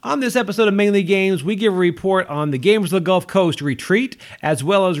On this episode of Mainly Games, we give a report on the Gamers of the Gulf Coast retreat, as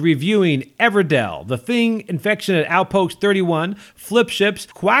well as reviewing Everdell, The Thing, Infection at Outpost 31, Flip Ships,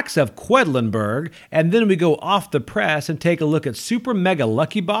 Quacks of Quedlinburg, and then we go off the press and take a look at Super Mega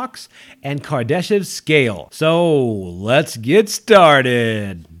Lucky Box and Kardashev's Scale. So, let's get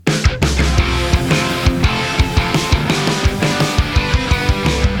started.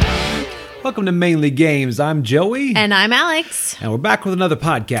 Welcome to Mainly Games. I'm Joey. And I'm Alex. And we're back with another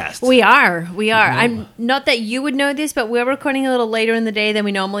podcast. We are. I'm not that you would know this, but we're recording a little later in the day than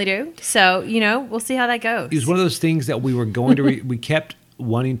we normally do. So, we'll see how that goes. It was one of those things that we were going to, we kept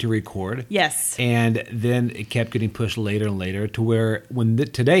wanting to record. Yes. And then it kept getting pushed later and later to where when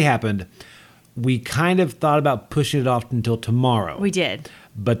today happened, we kind of thought about pushing it off until tomorrow. We did.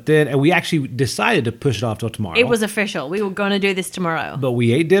 But then, and we actually decided to push it off till tomorrow. It was official. We were going to do this tomorrow. But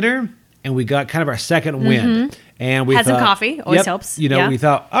we ate dinner. And we got kind of our second wind. And we had thought, some coffee. Always helps. We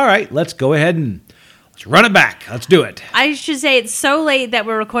thought, all right, let's go ahead and let's run it back. Let's do it. I should say it's so late that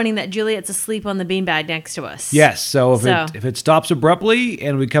we're recording that Juliet's asleep on the beanbag next to us. Yes. So if it stops abruptly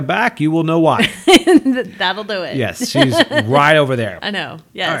and we come back, you will know why. That'll do it. Yes. She's right over there. I know.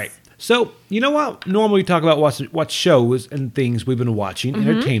 Yes. All right. So, you know what? Normally we talk about what shows and things we've been watching,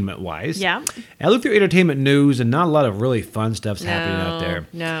 entertainment-wise. Yeah. And I looked through entertainment news, and not a lot of really fun stuff's happening out there.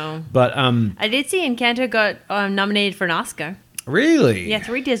 No. But I did see Encanto got nominated for an Oscar. Really? Yeah,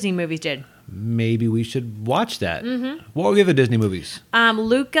 3 Disney movies did. Maybe we should watch that. Mm-hmm. What were the other Disney movies?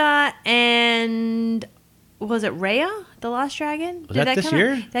 Luca and was it Raya, the Last Dragon? Was that this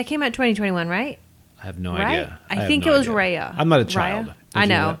year? That came out 2021, right? I have no idea. I think it was Raya. I'm not a child. Raya? I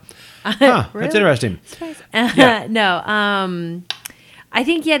know. Huh, really? That's interesting. Yeah. No. I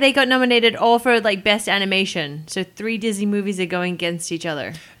think, they got nominated all for, best animation. So 3 Disney movies are going against each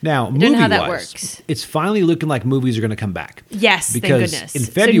other. Now, I don't know how that movie-wise, works. it's finally looking like movies are going to come back. Yes, because thank goodness. In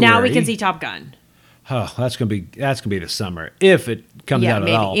February, so now we can see Top Gun. Oh, that's gonna be the summer if it comes out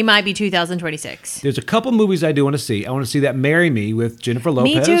maybe. at all. It might be 2026. There's a couple movies I do want to see. I want to see that "Marry Me" with Jennifer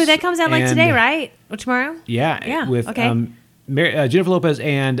Lopez. Me too. That comes out today, right? Or tomorrow? Yeah. With okay. Jennifer Lopez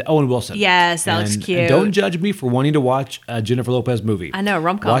and Owen Wilson. Yes, that looks cute. And don't judge me for wanting to watch a Jennifer Lopez movie. I know,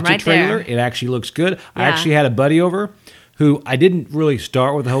 rom-com watch right a trailer. there. It actually looks good. Yeah. I actually had a buddy over who I didn't really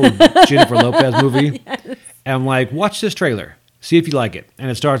start with the whole Jennifer Lopez movie. Yes. And I'm like, watch this trailer. See if you like it. And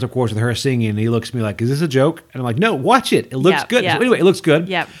it starts, of course, with her singing. And he looks at me like, is this a joke? And I'm like, no, watch it. It looks good. Yeah. So anyway, it looks good.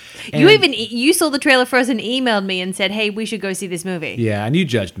 Yep. And You saw the trailer first and emailed me and said, hey, we should go see this movie. Yeah, and you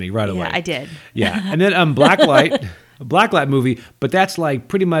judged me right away. Yeah, I did. Yeah. And then Blacklight, a Blacklight movie, but that's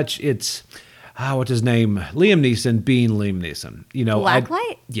pretty much it's, what's his name? Liam Neeson being Liam Neeson.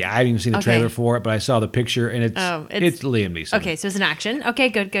 Blacklight? I haven't even seen the trailer for it, but I saw the picture and it's Liam Neeson. Okay, so it's an action. Okay,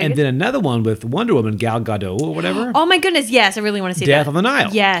 good. And then another one with Wonder Woman, Gal Gadot or whatever. Oh my goodness, yes, I really want to see Death that. on the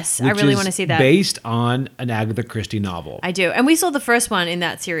Nile. Yes, I really want to see that. Based on an Agatha Christie novel. I do. And we saw the first one in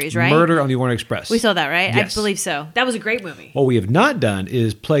that series, right? Murder on the Orient Express. We saw that, right? Yes. I believe so. That was a great movie. What we have not done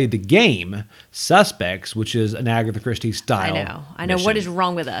is play the game Suspects, which is an Agatha Christie style. I know. mission. What is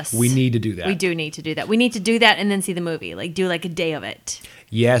wrong with us? We need to do that. We do need to do that. We need to do that and then see the movie. Do a day of it.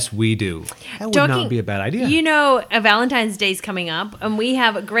 Yes, we do. That would not be a bad idea. A Valentine's Day's coming up, and we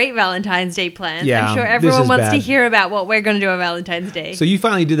have a great Valentine's Day plans. Yeah, I'm sure this everyone is wants to bad. hear about what we're going to do on Valentine's Day. So you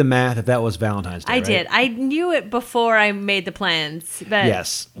finally did the math if that was Valentine's Day, I right? did. I knew it before I made the plans. But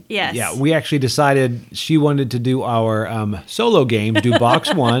Yes. Yes. Yeah, we actually decided she wanted to do our solo games, do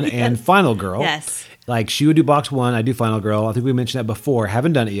Box 1 and Final Girl. Yes. She would do Box 1, I do Final Girl. I think we mentioned that before.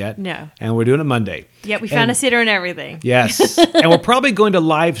 Haven't done it yet. No. And we're doing it Monday. Yeah, we found a sitter and everything. Yes. And we're probably going to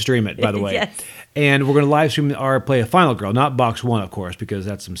live stream it, by the way. Yes. And we're going to live stream our play of Final Girl, not Box 1, of course, because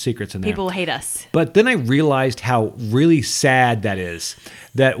that's some secrets in there. People will hate us. But then I realized how really sad that is,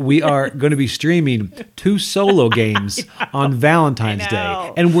 that we are going to be streaming 2 solo games on Valentine's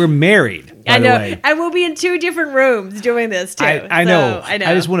Day. And we're married, by the way. I will be in 2 different rooms doing this, too. I know. I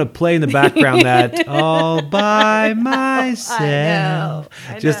just want to play in the background that all by myself.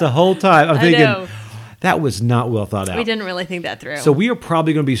 I know. Just the whole time. I'm thinking, know. that was not well thought out. We didn't really think that through. So we are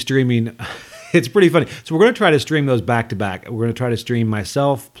probably going to be streaming... It's pretty funny. So we're going to try to stream those back to back. We're going to try to stream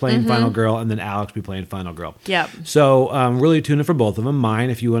myself playing Final Girl and then Alex be playing Final Girl. Yep. So really tune in for both of them. Mine,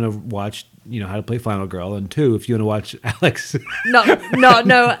 if you want to watch, how to play Final Girl, and 2, if you want to watch Alex. No,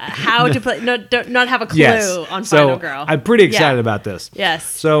 how to play. No, not have a clue on Final Girl. I'm pretty excited about this. Yes.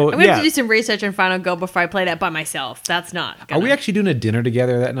 So I'm going to do some research on Final Girl before I play that by myself. That's not. Are we actually doing a dinner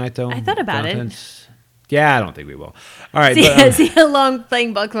together that night, though? I thought about it. Yeah, I don't think we will. All right. See how long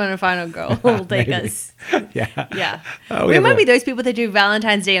playing Boxman and Final Girl will take us. Yeah. Yeah. Oh, we might be those people that do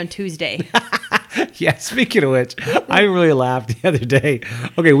Valentine's Day on Tuesday. Yeah, speaking of which, I really laughed the other day.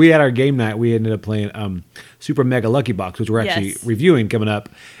 Okay, we had our game night. We ended up playing Super Mega Lucky Box, which we're actually Yes. reviewing coming up.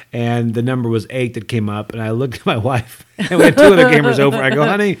 And the number was 8 that came up. And I looked at my wife, and we had 2 other gamers over. I go,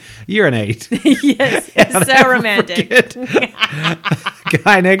 honey, you're an 8. Yes, it's so romantic.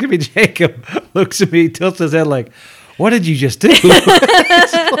 Guy next to me, Jacob, looks at me, tilts his head like, what did you just do?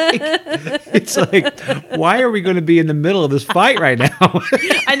 it's like, why are we going to be in the middle of this fight right now?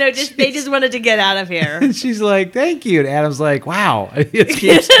 I know, they just wanted to get out of here. And she's like, thank you. And Adam's like, wow. He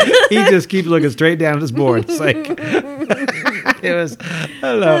just keeps looking straight down at his board. It's like, it was, I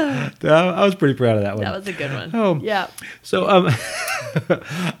don't know. I was pretty proud of that one. That was a good one. Oh. Yeah. So,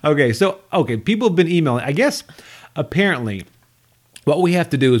 okay, people have been emailing. I guess, apparently, what we have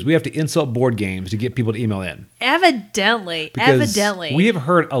to do is we have to insult board games to get people to email in. Evidently. Because we have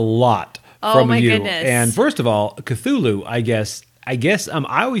heard a lot from my you. goodness. And first of all, Cthulhu, I guess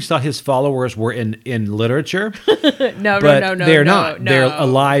I always thought his followers were in literature. No, but they're not. No. They're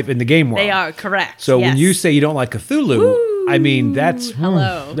alive in the game world. They are, correct. So yes. when you say you don't like Cthulhu, I mean that's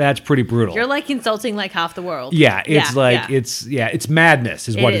pretty brutal. You're like insulting like half the world. Yeah, it's it's madness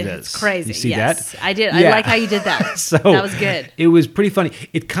is what it is. It's crazy. You see yes. that? I did. Yeah. I like how you did that. So that was good. It was pretty funny.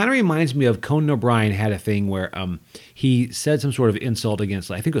 It kind of reminds me of Conan O'Brien had a thing where he said some sort of insult against,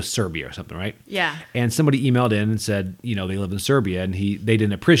 I think it was Serbia or something, right? Yeah. And somebody emailed in and said, they live in Serbia, and they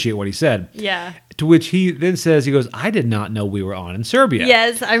didn't appreciate what he said. Yeah. To which he then says, he goes, I did not know we were on in Serbia.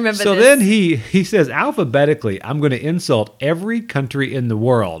 Yes, I remember So this. then he says, alphabetically, I'm going to insult every country in the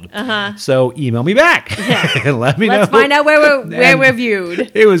world. Uh-huh. So email me back and let me know. Let's find out where we're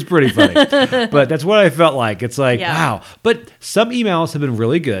viewed. It was pretty funny. But that's what I felt like. It's like, Yeah. wow. But some emails have been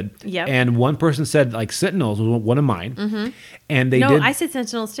really good. Yep. And one person said, like, Sentinels was one of mine. Mm-hmm. And they No, did. I said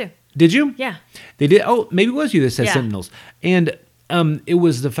Sentinels too. Did you? Yeah. They did. Oh, maybe it was you that said Yeah. Sentinels. And it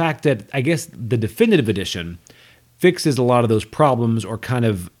was the fact that I guess the definitive edition fixes a lot of those problems or kind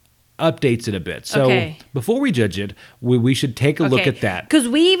of updates it a bit. So before we judge it, we should take a look at that. Because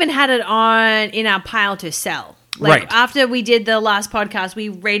we even had it in our pile to sell. Right. After we did the last podcast, we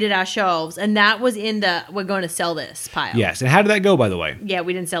rated our shelves, and that was in the we're going to sell this pile. Yes. And how did that go, by the way? Yeah,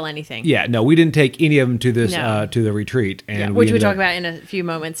 we didn't sell anything. Yeah, no, we didn't take any of them to this No. to the retreat, and Which we we'll ended talk up about in a few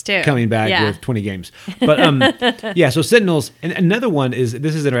moments too. coming back with 20 games. But yeah, so Sentinels, and another one is,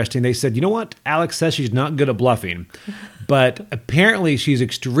 this is interesting. They said, you know what? Alex says she's not good at bluffing, but apparently she's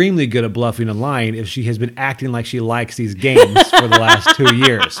extremely good at bluffing online if she has been acting like she likes these games for the last 2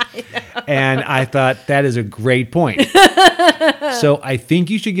 years. And I thought that is a great point. So I think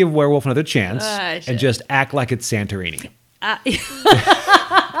you should give Werewolf another chance and just act like it's Santorini.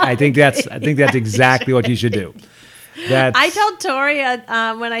 I think that's exactly what you should do. I told Tori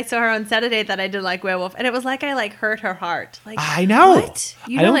when I saw her on Saturday that I did like Werewolf, and it was like I hurt her heart. Like, I know. What?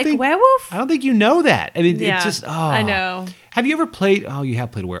 You don't like Werewolf? I don't think you know that. I mean, it's just, I know. Have you ever played? Oh, you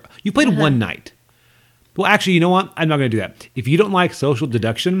have played Werewolf. You played one night. Well, actually, you know what? I'm not going to do that. If you don't like social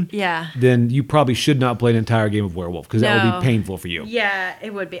deduction, then you probably should not play an entire game of Werewolf because that would be painful for you. Yeah,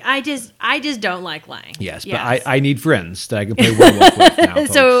 it would be. I just don't like lying. Yes, but I need friends that I can play Werewolf with now.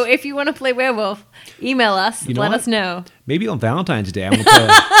 So if you want to play Werewolf, email us. Let us know. Maybe on Valentine's Day, I'm going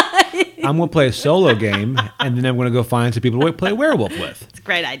to play a solo game, and then I'm going to go find some people to play Werewolf with. It's a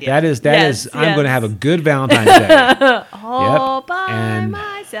great idea. That is. I'm going to have a good Valentine's Day. All by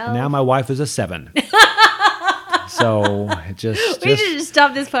myself. Now my wife is a 7. So we need to just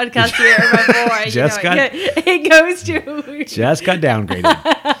stop this podcast here before it goes to just got downgraded.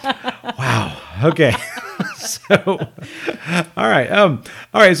 Wow. Okay. So, all right.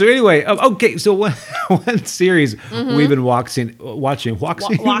 So anyway, okay. So one series we've been watching. Waxing?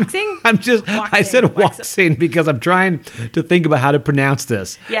 I said waxing because I'm trying to think about how to pronounce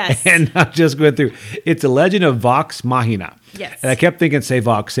this. Yes. And I'm just going through. It's a Legend of Vox Machina. Yes. And I kept thinking, say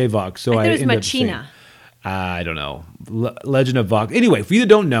Vox. So I it was ended Machina. up saying, I don't know. Legend of Vox. Anyway, for you that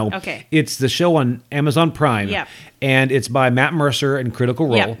don't know, it's the show on Amazon Prime. Yep. And it's by Matt Mercer and Critical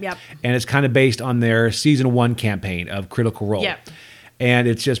Role. Yep. And it's kind of based on their season 1 campaign of Critical Role. Yep. And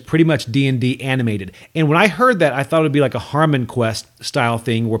it's just pretty much D&D animated. And when I heard that, I thought it would be like a Harmon Quest style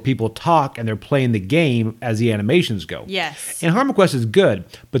thing where people talk and they're playing the game as the animations go. Yes. And Harmon Quest is good,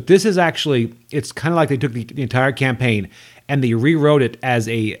 but this is actually, it's kind of like they took the entire campaign and they rewrote it as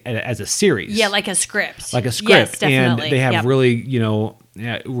a series. Yeah, like a script. Like a script. Yes, definitely. And they have really,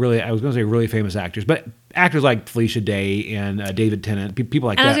 really, I was going to say really famous actors, but actors like Felicia Day and David Tennant, people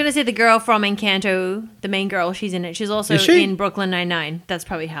like And I was that. going to say the girl from Encanto, the main girl, she's in it. She's also Is she? in Brooklyn Nine-Nine. That's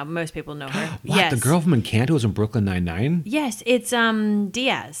probably how most people know her. What? Yes. The girl from Encanto was in Brooklyn Nine-Nine? Yes, it's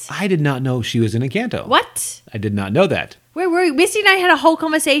Diaz. I did not know she was in Encanto. What? I did not know that. Where were we? Misty and I had a whole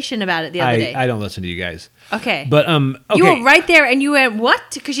conversation about it the other day. I don't listen to you guys. Okay. But okay. You were right there, and you went, what?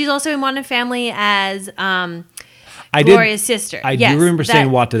 Because she's also in Modern Family as I Gloria's sister. I Yes, do remember saying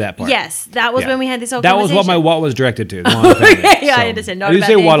what to that part. Yes, that was Yeah. when we had this whole That was conversation. what my what was directed to. the Modern Family. Okay, yeah, So, I understand. Not I didn't about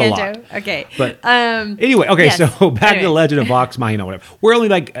say the what a Encanto. lot. Okay. But Anyway, okay, yes. so back to Anyway. the Legend of Vox Machina, whatever. We're only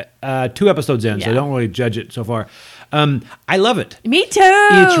like 2 episodes in, so Yeah. I don't really judge it so far. I love it. Me too.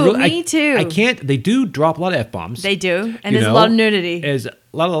 Me too. I can't. They do drop a lot of F-bombs. They do, and you there's a know? lot of nudity. There's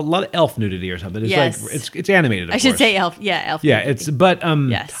a lot of elf nudity or something. It's Yes. like it's animated. Of I should course. say elf. Yeah, elf. Yeah, nudity. it's but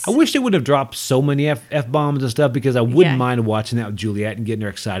Yes. I wish they would have dropped so many F-bombs and stuff because I wouldn't Yeah. mind watching that with Juliet and getting her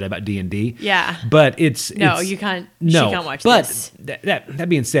excited about D&D. Yeah. But it's No, it's- you can't. No, she can't watch but this. that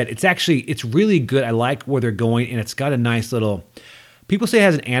being said, it's really good. I like where they're going, and it's got a nice little. People say it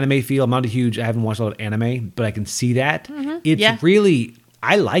has an anime feel. I'm not I haven't watched a lot of anime, but I can see that. It's Yeah. really.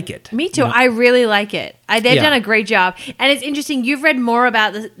 I like it. Me too. You know? I really like it. They've Yeah. done a great job. And it's interesting. You've read more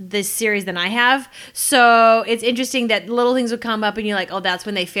about this series than I have. So it's interesting that little things will come up and you're like, oh, that's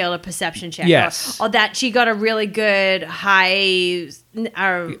when they failed a perception check. Yes. Or that she got a really good high,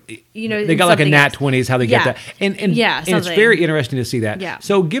 or, you know. They got like a something nat else. 20s, how they Yeah. get that. And Yeah, and it's something. very interesting to see that. Yeah.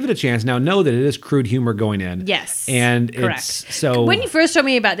 So give it a chance. Now know that it is crude humor going in. Yes. And Correct. it's so. When you first told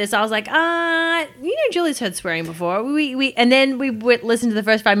me about this, I was like, Julie's heard swearing before. And then we listened to the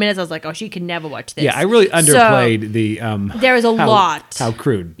first 5 minutes. I was like, oh, she could never watch this. yeah, I really So, underplayed the. there is a how, lot. How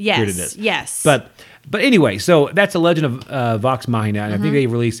crude it Yes. is. Yes. But anyway, so that's the Legend of Vox Machina, and I think they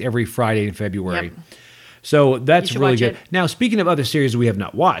release every Friday in February. Mm-hmm. Yep. So that's You should really watch good. it. Now, speaking of other series we have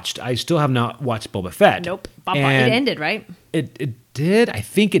not watched, I still have not watched Boba Fett. Nope. It And ended, right? It did. I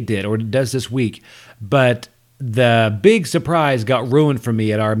think it did, or it does this week. But the big surprise got ruined for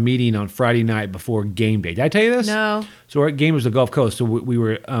me at our meeting on Friday night before game day. Did I tell you this? No. So we're at Gamers of the Gulf Coast. So we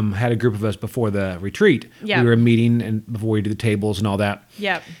were had a group of us before the retreat. Yeah. We were meeting and before we did the tables and all that.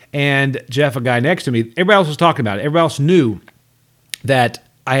 Yep. And Jeff, a guy next to me, everybody else was talking about it. Everybody else knew that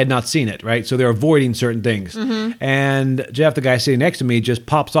I had not seen it, right? So they're avoiding certain things. Mm-hmm. And Jeff, the guy sitting next to me, just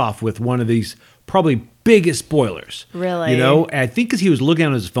pops off with one of these probably biggest spoilers. Really? You know, and I think because he was looking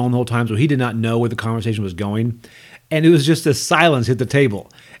at his phone the whole time, so he did not know where the conversation was going. And it was just a silence hit the table.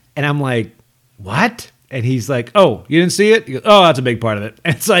 And I'm like, what? And he's like, oh, you didn't see it? He goes, oh, that's a big part of it.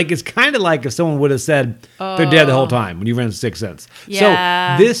 And it's kind of like if someone would have said they're dead the whole time when you ran Sixth Sense.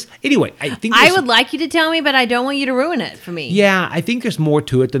 Yeah. So anyway, I think I this- would like you to tell me, but I don't want you to ruin it for me. yeah, I think there's more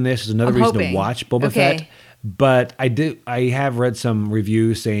to it than this. There's another I'm reason hoping. to watch Boba Okay. Fett. But I have read some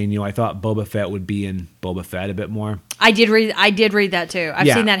reviews saying, I thought Boba Fett would be in Boba Fett a bit more. I did read that too. I've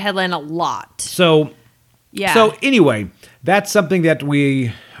Yeah. seen that headline a lot. So Yeah. So anyway, that's something that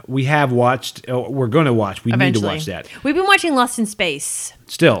we have watched. We're going to watch. We need to watch that. We've been watching Lost in Space.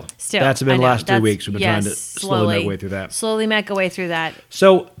 Still. Still, That's been I the know. last 3 That's- weeks. We've been trying to yes, slowly make our way through that. Slowly make our way through that.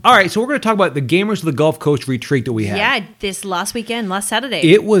 So, all right. So we're going to talk about the Gamers of the Gulf Coast retreat that we had. Yeah, this last Saturday.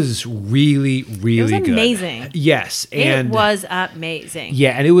 It was really, really good. amazing. Yes. And it was amazing.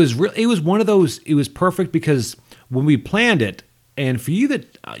 yeah, and it was one of those. It was perfect because when we planned it, and for you that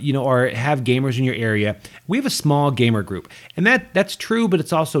have gamers in your area, we have a small gamer group, and that's true, but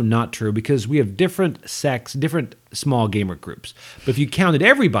it's also not true because we have different small gamer groups. But if you counted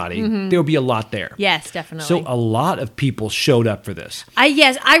everybody, there would be a lot there. Yes, definitely. So a lot of people showed up for this. I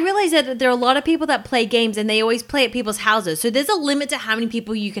realize that there are a lot of people that play games and they always play at people's houses. So there's a limit to how many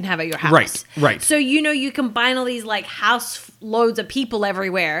people you can have at your house. Right. So you combine all these like house loads of people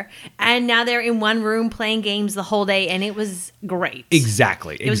everywhere, and now they're in one room playing games the whole day, and it was great.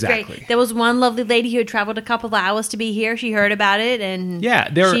 Exactly. It was great. There was one lovely lady who had traveled a couple of hours to be here. She heard about it, and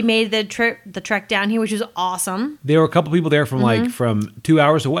she made the trek down here, which was awesome. There were a couple people there from 2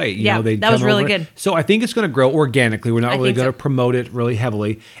 hours away. Yeah, they'd that was come really over. good. So I think it's going to grow organically. We're not really think going so. to promote it really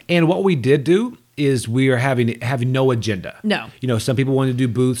heavily. And what we did do is we are having no agenda. No. Some people wanted to do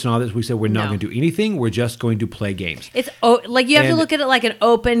booths and all this. We said we're not No. going to do anything. We're just going to play games. It's like you have to And- look at it like an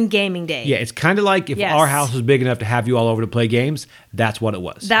open gaming day. Yeah, it's kind of like if Yes. our house was big enough to have you all over to play games. That's what it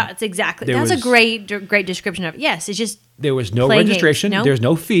was. That's exactly. There That's a was- great description of it. Yes, it's just There was no playing registration. games. No? There's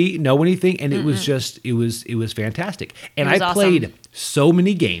no fee, no anything, and it was just it was fantastic. And It was I played awesome. so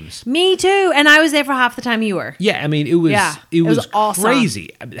many games. me too, and I was there for half the time you were. Yeah, I mean it was Yeah, it it was was awesome.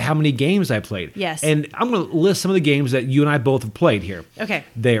 crazy how many games I played. Yes. and I'm going to list some of the games that you and I both have played here. Okay.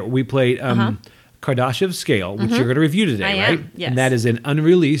 There we played Kardashev Scale, which you're going to review today, I right? am, yes. And that is an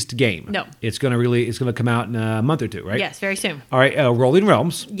unreleased game. No. It's going to come out in a month or two, right? Yes, very soon. All right, Rolling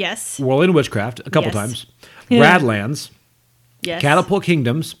Realms, Yes. Whirling Witchcraft, a couple Yes. times, Radlands, Yes. Catapult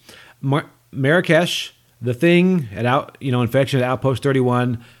Kingdoms, Marrakesh, The Thing, Infection at Outpost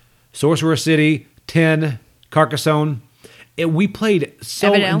 31, Sorcerer City, 10, Carcassonne. We played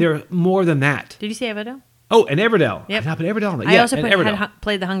so, Everdell. and there are more than that. Did you say Everdell? Oh, and Everdell. Yep. I not put Everdell on that. I Yeah, also and Everdell.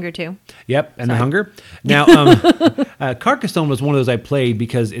 played The Hunger too. Yep, and The Sorry. Hunger. Now, Carcassonne was one of those I played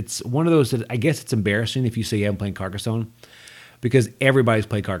because it's one of those that I guess it's embarrassing if you say you haven't played Carcassonne because everybody's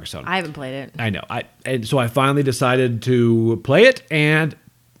played Carcassonne. I haven't played it. I know. And so I finally decided to play it, and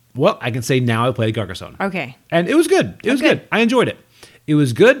well, I can say now I played Carcassone. Okay. And it was good. It was good. good. I enjoyed it. It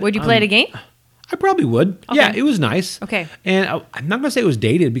was good. Would you play it again? I probably would. Okay. Yeah, it was nice. Okay. And I'm not gonna say it was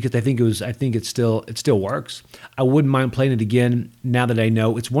dated because I think it still works. I wouldn't mind playing it again now that I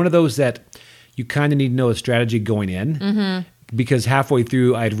know. It's one of those that you kind of need to know a strategy going in. Mm-hmm. Because halfway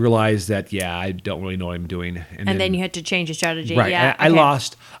through, I'd realized that I don't really know what I'm doing, And then you had to change your strategy. right. Yeah. I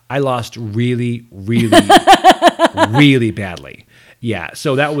lost really, really, really badly. Yeah.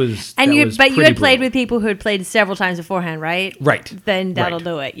 So that was. And that you was had pretty played brutal. with people who had played several times beforehand, right? Right. Then that'll Right.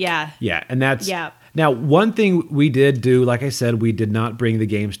 do it. Yeah. Yeah, and that's Yeah. Now, one thing we did do, like I said, we did not bring the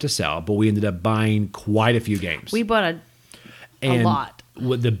games to sell, but we ended up buying quite a few games. We bought a lot.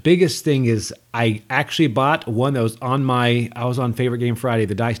 What the biggest thing is, I actually bought one that was I was on Favorite Game Friday,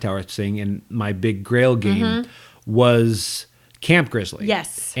 the Dice Tower thing, and my big Grail game was Camp Grizzly.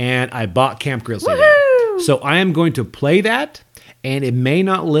 Yes. And I bought Camp Grizzly Woohoo! there. So I am going to play that, and it may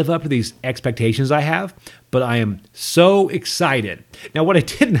not live up to these expectations I have, but I am so excited. Now, what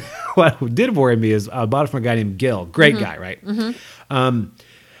did worry me is I bought it from a guy named Gil. Great guy, right?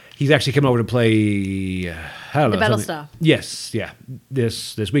 He's actually coming over to play, I don't know. The something- Battlestar. Yes, yeah,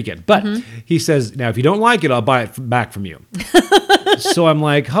 this weekend. But he says, now, if you don't like it, I'll buy it back from you. So I'm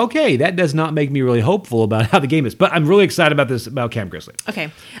like, okay, that does not make me really hopeful about how the game is. But I'm really excited about Camp Grizzly.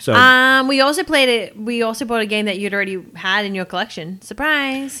 Okay. So- we also played it. We also bought a game that you'd already had in your collection.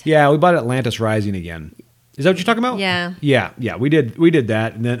 Surprise. Yeah, we bought Atlantis Rising again. Is that what you're talking about? Yeah. Yeah, we did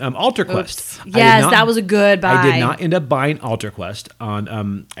that. And then Alter Quest. Oops. Yes, that was a good buy. I did not end up buying Alter Quest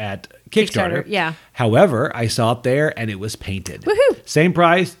on at Kickstarter. Yeah. However, I saw it there and it was painted. Woohoo. Same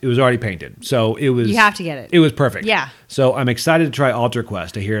price, it was already painted. So it was You have to get it. It was perfect. Yeah. So I'm excited to try Alter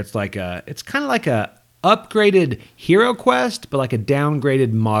Quest. I hear it's kind of like a upgraded Hero Quest, but like a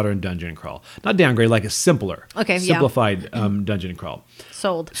downgraded modern dungeon and crawl. Not downgraded, like a simpler, Okay, yeah. simplified dungeon and crawl.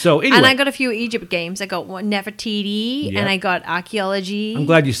 Sold. So anyway. And I got a few Egypt games. I got one Nefertiti, Yep. and I got Archaeology. I'm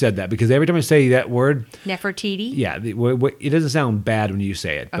glad you said that because every time I say that word, Nefertiti. yeah, it doesn't sound bad when you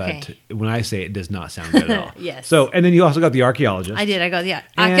say it, Okay. but when I say it, it does not sound good at all. Yes. So, and then you also got the Archaeologist. I did. I got And-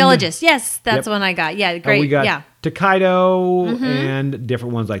 Archaeologist. Yes, that's Yep. the one I got. Yeah, great. We got yeah. Takedo and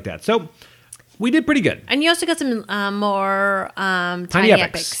different ones like that. So we did pretty good. And you also got some more Tiny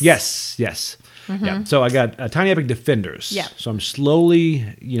Epics. Yes. Yeah. So I got Tiny Epic Defenders. Yeah. So I'm slowly,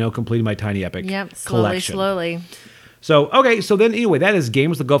 completing my Tiny Epic Yep. Slowly, collection. slowly. So, okay. So then anyway, that is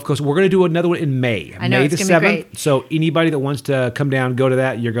Games of the Gulf Coast. We're going to do another one in May. I know, May it's the gonna be 7th. great. So anybody that wants to come down, go to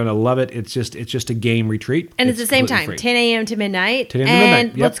that. You're going to love it. It's just a game retreat. And it's the same completely time, free. 10 a.m. to midnight. 10 a.m. to midnight,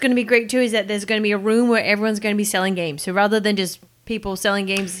 And yep. what's going to be great too is that there's going to be a room where everyone's going to be selling games. So rather than just people selling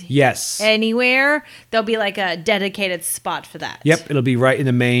games Yes. anywhere, there'll be like a dedicated spot for that. Yep, it'll be right in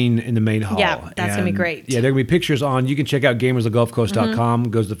the main hall. Yeah, that's gonna be And, great. Yeah, there are gonna be pictures on. You can check out gamersofthegulfcoast.com,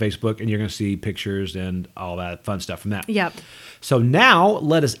 goes to Facebook, and you're gonna see pictures and all that fun stuff from that. Yep. So now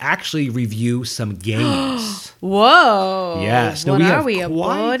let us actually review some games. Whoa. Yes. Now What we are have we? A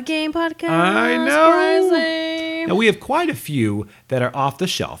quite- board game podcast? I know. Surprising. Now we have quite a few that are off the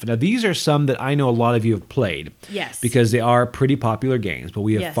shelf. Now these are some that I know a lot of you have played. Yes. Because they are pretty popular games, but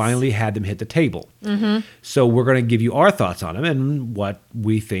we have Yes. finally had them hit the table. Mm-hmm. So we're going to give you our thoughts on them and what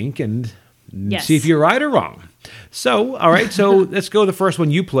we think and Yes. see if you're right or wrong. So, all right. So let's go to the first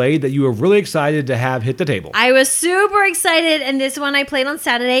one you played that you were really excited to have hit the table. I was super excited, and this one I played on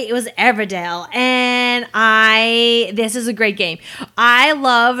Saturday. It was Everdell, and this is a great game. I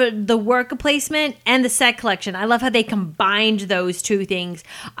love the worker placement and the set collection. I love how they combined those two things.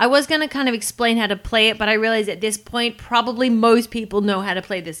 I was going to kind of explain how to play it, but I realized at this point probably most people know how to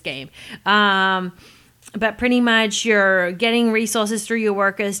play this game. But pretty much you're getting resources through your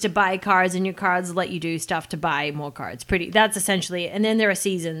workers to buy cards, and your cards let you do stuff to buy more cards. That's essentially it. And then there are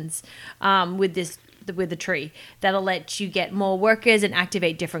seasons with the tree that'll let you get more workers and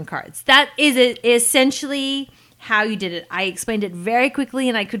activate different cards. That is essentially how you did it. I explained it very quickly,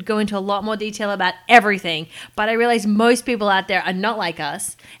 and I could go into a lot more detail about everything. But I realized most people out there are not like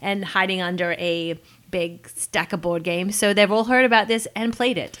us and hiding under a big stack of board games. So they've all heard about this and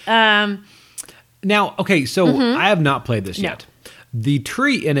played it. Now, okay, so I have not played this No. yet. The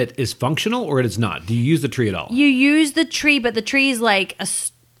tree in it is functional or it is not? Do you use the tree at all? You use the tree, but the tree is like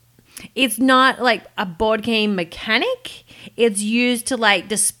it's not like a board game mechanic. It's used to like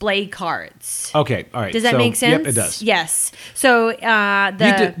display cards. Okay, all right. Does that make sense? Yep, it does. Yes. So You have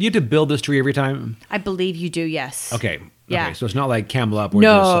to build this tree every time? I believe you do. Yes. Okay. Yeah. Okay, so it's not like Camel Up where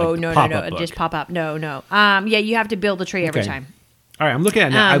No, it's just like no, pop-up no. book. Just pop up. No. Yeah, you have to build the tree every Okay. time. All right, I'm looking at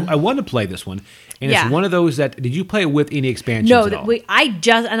it now. I want to play this one. And Yeah. it's one of those that, did you play it with any expansions No, at all? I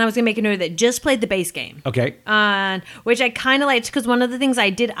was going to make a note of that. Just played the base game. Okay. Which I kind of liked because one of the things I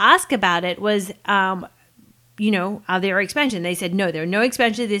did ask about it was, are there expansions? They said, no, there are no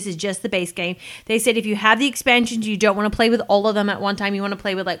expansions. This is just the base game. They said if you have the expansions, you don't want to play with all of them at one time. You want to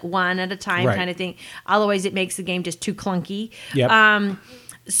play with like one at a time Right. kind of thing. Otherwise, it makes the game just too clunky. Yep.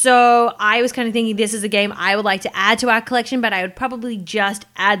 So I was kind of thinking this is a game I would like to add to our collection, but I would probably just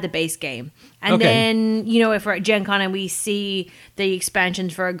add the base game. And Okay. then, if we're at Gen Con and we see the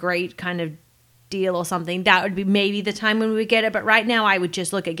expansions for a great kind of deal or something, that would be maybe the time when we would get it. But right now I would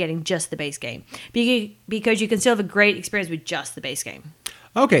just look at getting just the base game because you can still have a great experience with just the base game.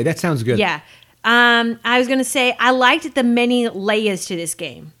 Okay, that sounds good. Yeah. I was going to say I liked the many layers to this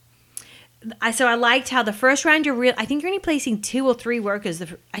game. So I liked how the first round I think you're only placing 2 or 3 workers.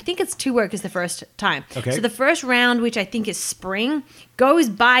 I think it's 2 workers the first time. Okay. So the first round, which I think is spring, goes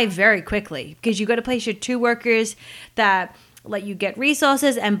by very quickly because you got to place your 2 workers that let you get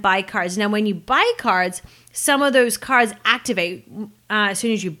resources and buy cards. Now, when you buy cards, some of those cards activate as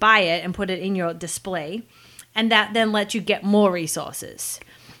soon as you buy it and put it in your display, and that then lets you get more resources.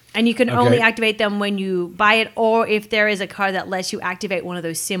 And you can only activate them when you buy it or if there is a card that lets you activate one of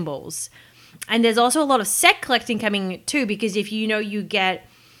those symbols. And there's also a lot of set collecting coming too, because if you get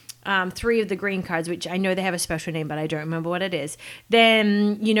 3 of the green cards, which I know they have a special name, but I don't remember what it is,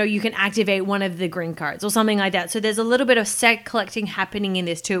 then, you can activate one of the green cards or something like that. So there's a little bit of set collecting happening in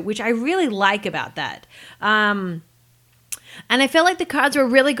this too, which I really like about that. And I feel like the cards were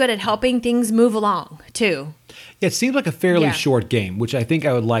really good at helping things move along too. It seemed like a fairly Yeah. short game, which I think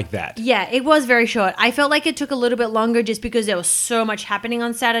I would like that. Yeah, it was very short. I felt like it took a little bit longer just because there was so much happening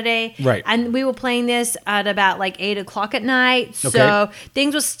on Saturday. Right. And we were playing this at about like 8 o'clock at night. So Okay.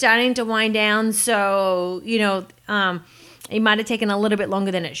 things were starting to wind down. So, it might have taken a little bit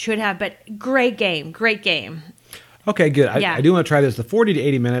longer than it should have. But great game. Great game. Okay, good. Yeah. I do want to try this. The 40 to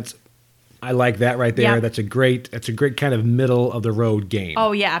 80 minutes, I like that right there. Yeah. That's a great kind of middle of the road game.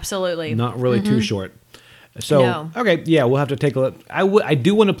 Oh, yeah, absolutely. Not really too short. So, No. okay, yeah, we'll have to take a look. I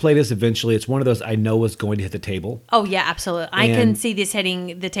do want to play this eventually. It's one of those I know is going to hit the table. Oh, yeah, absolutely. I can And- see this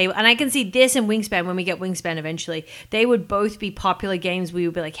hitting the table. And I can see this and Wingspan when we get Wingspan eventually. They would both be popular games. We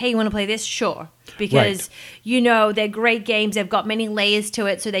would be like, hey, you want to play this? Sure. Because, they're great games. They've got many layers to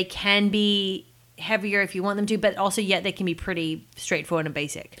it, so they can be heavier if you want them to, but also yet they can be pretty straightforward and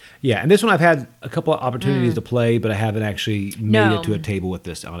basic. Yeah, and this one I've had a couple of opportunities to play, but I haven't actually made No. it to a table with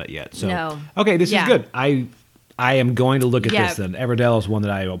this on it yet. So, No. okay, this Yeah. is good. I am going to look at Yeah. this then. Everdell is one that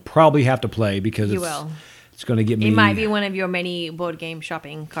I will probably have to play because You will. it's going to get me. It might be one of your many board game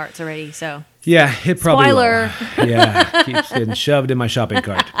shopping carts already, so. Yeah, it probably Spoiler. will. Yeah, keeps getting shoved in my shopping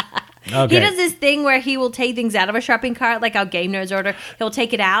cart. Okay. He does this thing where he will take things out of a shopping cart, like our Game Nerds order. He'll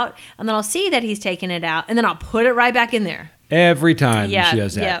take it out, and then I'll see that he's taken it out, and then I'll put it right back in there. Every time Yeah, she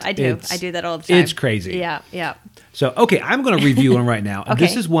does that. yeah, I do. It's- I do that all the time. It's crazy. Yeah, yeah. So, okay, I'm going to review one right now. Okay.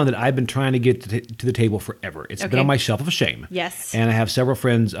 This is one that I've been trying to get to the table forever. It's been Okay. on my shelf of shame. Yes. And I have several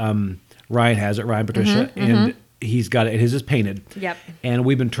friends. Ryan has it, Ryan Patricia, and he's got it. His is painted. Yep. And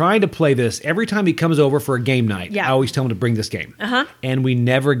we've been trying to play this. Every time he comes over for a game night, Yeah. I always tell him to bring this game. Uh-huh. And we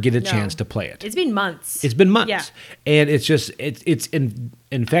never get a No. chance to play it. It's been months. It's been months. Yeah. And it's just, it's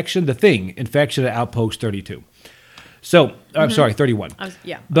Infection at Outpost 32. So, I'm sorry, 31.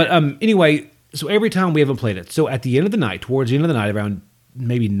 Yeah. But anyway, so every time we haven't played it. So at the end of the night, towards the end of the night, around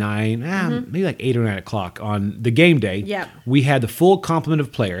maybe 9, maybe like 8 or 9 o'clock on the game day, Yeah. we had the full complement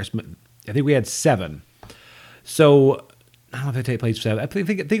of players. I think we had 7. So I don't know if I played 7. I think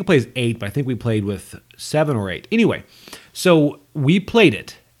it plays 8, but I think we played with 7 or 8. Anyway, so we played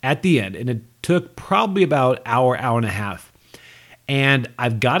it at the end, and it took probably about hour and a half. And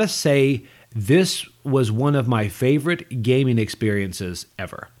I've got to say, this was one of my favorite gaming experiences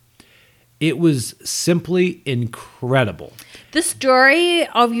ever. It was simply incredible. The story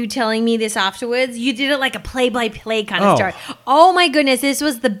of you telling me this afterwards, you did it like a play-by-play kind of Oh. story. Oh my goodness, this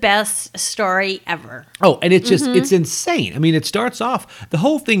was the best story ever. Oh, and it's just, it's insane. I mean, it starts off, the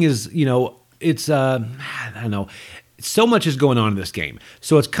whole thing is, it's, I don't know, so much is going on in this game.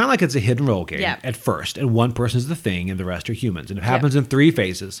 So it's kind of like it's a hidden role game Yeah. at first, and one person is the thing and the rest are humans. And it happens in 3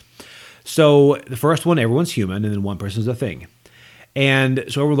 phases. So the first one, everyone's human, and then one person's the thing. And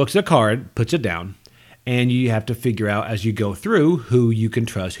so everyone looks at a card, puts it down, and you have to figure out as you go through who you can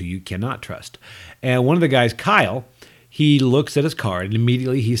trust, who you cannot trust. And one of the guys, Kyle, he looks at his card and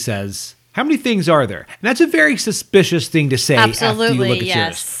immediately he says, how many things are there? And that's a very suspicious thing to say after you Absolutely, look at yes.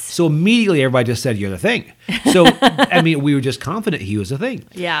 yours. So immediately everybody just said, you're the thing. So, I mean, we were just confident he was the thing.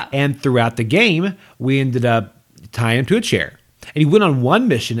 Yeah. And throughout the game, we ended up tying him to a chair. And he went on one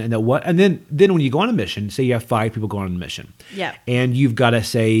mission, and then when you go on a mission, say you have 5 people going on a mission. Yeah. And you've got to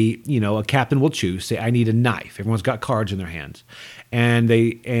say, a captain will choose, say, I need a knife. Everyone's got cards in their hands. And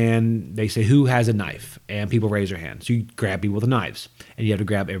they say, who has a knife? And people raise their hands. So you grab people with the knives. And you have to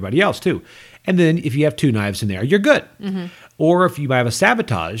grab everybody else, too. And then if you have 2 knives in there, you're good. Mm-hmm. Or if you have a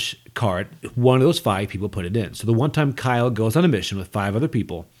sabotage card, one of those 5 people put it in. So the one time Kyle goes on a mission with 5 other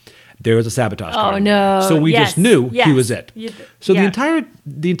people, there was a sabotage card. Oh, no. So we just knew Yes. he was it. So Yeah.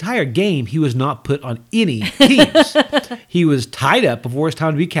 the entire game, he was not put on any teams. He was tied up before his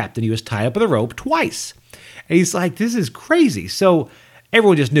time to be captain. He was tied up with a rope twice. And he's like, this is crazy. So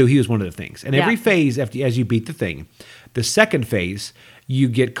everyone just knew he was one of the things. And every Yeah. phase, as you beat the thing, the second phase, you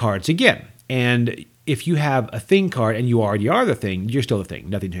get cards again. And if you have a thing card and you already are the thing, you're still the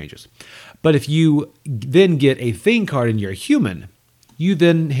thing. Nothing changes. But if you then get a thing card and you're a human, you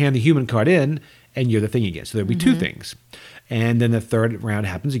then hand the human card in and you're the thing again. So there'll be 2 things. And then the third round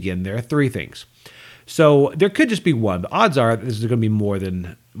happens again. There are 3 things. So there could just be one, but odds are there's going to be more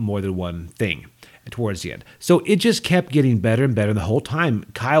than one thing towards the end. So it just kept getting better and better. And the whole time,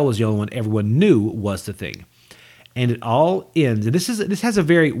 Kyle was the only one everyone knew was the thing. And it all ends. And this has a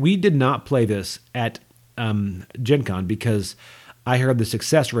very, we did not play this at Gen Con because I heard the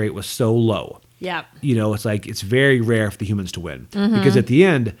success rate was so low. Yeah. It's like it's very rare for the humans to win because at the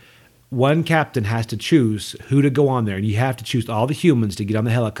end, one captain has to choose who to go on there, and you have to choose all the humans to get on the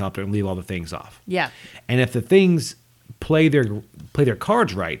helicopter and leave all the things off. Yeah. And if the things play their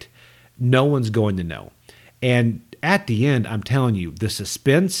cards right, no one's going to know. And at the end, I'm telling you, the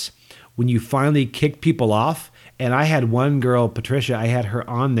suspense when you finally kick people off. And I had one girl, Patricia, I had her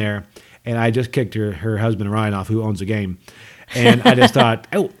on there, and I just kicked her husband Ryan off, who owns the game. And I just thought,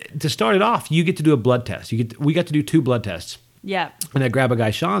 to start it off, you get to do a blood test. We got to do 2 blood tests. Yeah. And I grabbed a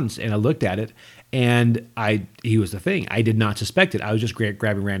guy, Sean's, and I looked at it, and he was the thing. I did not suspect it. I was just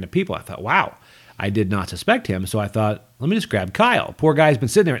grabbing random people. I thought, wow, I did not suspect him. So I thought, let me just grab Kyle. Poor guy's been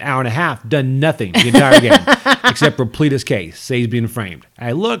sitting there an hour and a half, done nothing the entire game, except replete his case, say he's being framed.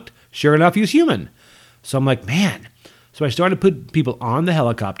 I looked, sure enough, he was human. So I'm like, man. So I started to put people on the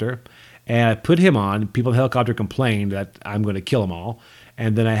helicopter, and I put him on. People in the helicopter complained that I'm going to kill them all.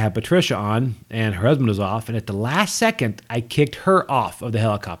 And then I had Patricia on, and her husband was off. And at the last second, I kicked her off of the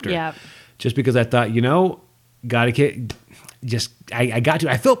helicopter. Yeah. Just because I thought, got to kick. I got to.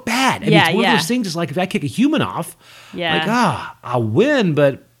 I felt bad. I mean, it's one of those things. It's like if I kick a human off, I'll win,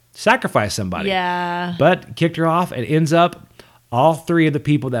 but sacrifice somebody. Yeah. But kicked her off. It ends up all 3 of the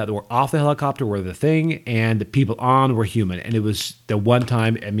people that were off the helicopter were the thing, and the people on were human. And it was the one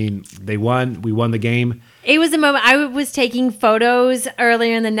time, I mean, they won. We won the game. It was a moment. I was taking photos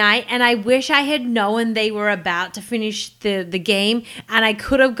earlier in the night, and I wish I had known they were about to finish the game, and I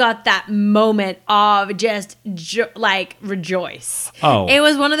could have got that moment of just rejoice. Oh. It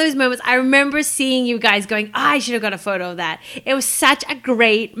was one of those moments. I remember seeing you guys going, I should have got a photo of that. It was such a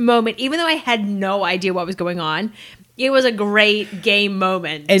great moment, even though I had no idea what was going on. It was a great game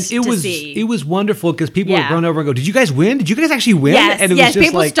moment, and see. It was wonderful because people would run over and go, "Did you guys win? Did you guys actually win?" Yes, and it yes. was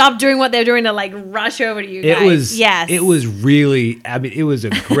just People stopped doing what they're doing to rush over to you guys. It was really. I mean, it was a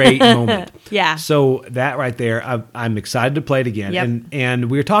great moment. Yeah. So that right there, I'm excited to play it again. Yep.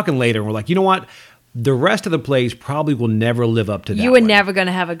 And we were talking later, and we're like, you know what? The rest of the plays probably will never live up to that. You were one. never going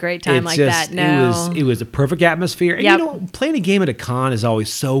to have a great time that. No. It was a perfect atmosphere. And Yep. Playing a game at a con is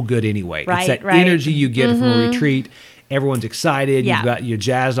always so good anyway. Right, it's that right. energy you get from a retreat. Everyone's excited. Yeah. You're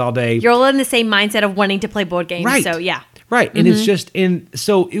jazzed all day. You're all in the same mindset of wanting to play board games. Right. So, yeah. Right. And it's just,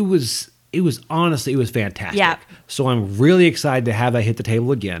 so it was honestly, it was fantastic. Yeah. So I'm really excited to have that hit the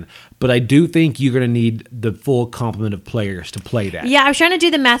table again. But I do think you're going to need the full complement of players to play that. Yeah, I was trying to do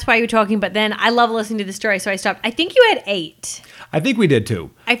the math while you were talking, but then I love listening to the story, so I stopped. I think you had 8. I think we did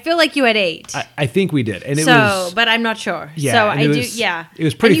too. I feel like you had 8. I think we did. And it was, but I'm not sure. Yeah, so and I it do, was- yeah. it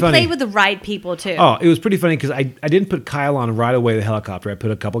was pretty and you funny. played with the right people too. Oh, it was pretty funny because I didn't put Kyle on right away, the helicopter. I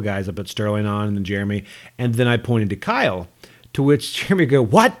put a couple guys. I put Sterling on and then Jeremy. And then I pointed to Kyle, to which Jeremy go,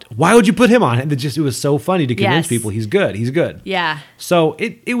 "What? Why would you put him on?" And it was so funny to convince Yes. people he's good. He's good. Yeah. So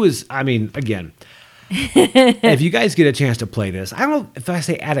it was, I mean, again, if you guys get a chance to play this, I don't know if I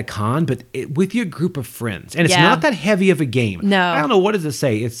say at a con, but with your group of friends. And it's Yeah. not that heavy of a game. No. I don't know, what does it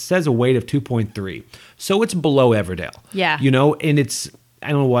say? It says a weight of 2.3. So it's below Everdell. Yeah. You know, and it's,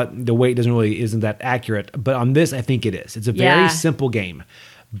 I don't know what, the weight isn't that accurate, but on this, I think it is. It's a very Yeah. simple game,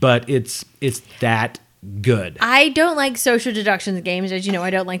 but it's that good. I don't like social deductions games. As you know, I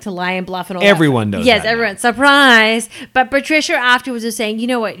don't like to lie and bluff and all Everyone that. knows Yes, that now. everyone. Surprise. But Patricia afterwards was saying, you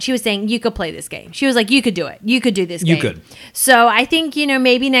know what? She was saying, you could play this game. She was like, you could do it. You could do this game. You could. So I think,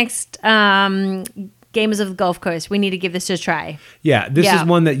 maybe next Gamers of the Gulf Coast, we need to give this a try. Yeah, this Yeah. is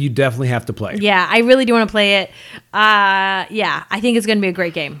one that you definitely have to play. Yeah, I really do want to play it. Yeah, I think it's going to be a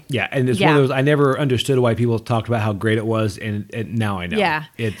great game. Yeah, and it's one Yeah. of those, I never understood why people talked about how great it was, and now I know. Yeah,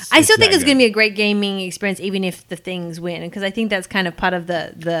 It's I still think that it's going to good. be a great gaming experience, even if the things win, because I think that's kind of part of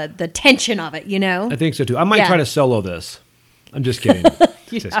the tension of it. I think so too. I might Yeah. try to solo this. I'm just kidding.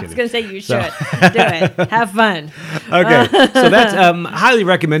 Just I was kidding. going to say you So- should do it. Have fun. Okay, so that's highly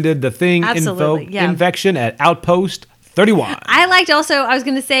recommended. The Thing Absolutely, yeah. Infection at Outpost 31. I liked also. I was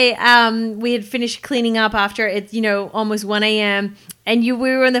going to say we had finished cleaning up after it's almost 1 a.m. and we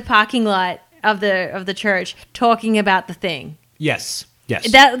were in the parking lot of the church talking about The Thing. Yes.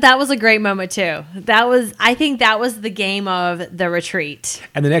 That was a great moment too. I think that was the game of the retreat.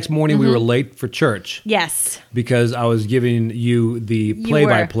 And the next morning we were late for church Yes. because I was giving you the You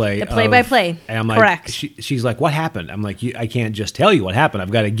play-by-play. were. The play-by-play. And I'm like, Correct. She's like, "What happened?" I'm like, I can't just tell you what happened.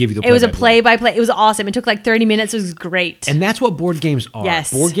 I've got to give you the It was a play-by-play." play-by-play. It was awesome. It took like 30 minutes. It was great. And that's what board games are.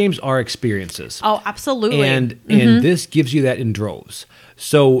 Yes. Board games are experiences. Oh, absolutely. And this gives you that in droves.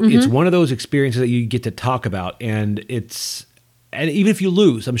 So it's one of those experiences that you get to talk about, and even if you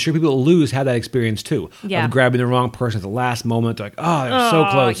lose, I'm sure people that lose have that experience too. Yeah. Of grabbing the wrong person at the last moment, like, oh, they're so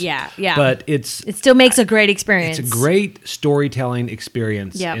close. yeah. But it still makes a great experience. it's a great storytelling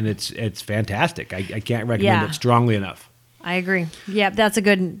experience, Yep. and it's fantastic. I can't recommend Yeah. it strongly enough. I agree. Yeah, that's a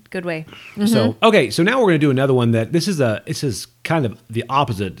good way. So so now we're going to do another one that this is kind of the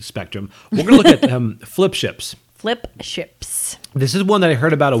opposite spectrum. We're going to look at flip ships. Flip ships. This is one that I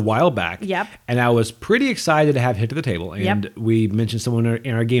heard about a while back. Yep. And I was pretty excited to have hit to the table. And Yep. we mentioned someone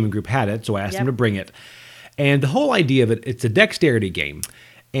in our gaming group had it, so I asked them Yep. to bring it. And the whole idea of it's a dexterity game.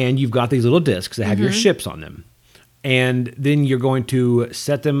 And you've got these little discs that have your ships on them. And then you're going to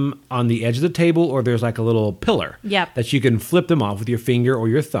set them on the edge of the table, or there's like a little pillar Yep. that you can flip them off with your finger or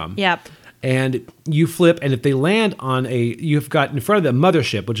your thumb. Yep. And you flip, and if they land on you've got in front of the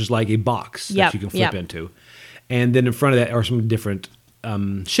mothership, which is like a box Yep, that you can flip yep. into. And then in front of that are some different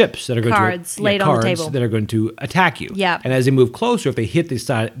ships that are going Cards to laid on the table. that are going to attack you. Yep. And as they move closer, if they hit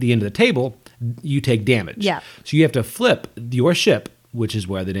the end of the table, you take damage. Yep. So you have to flip your ship, which is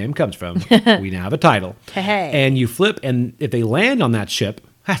where the name comes from. We now have a title. Hey. And you flip, and if they land on that ship,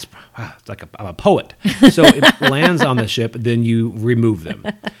 it's like I'm a poet. So it lands on the ship, then you remove them.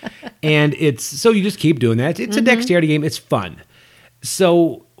 And so you just keep doing that. It's a dexterity game. It's fun.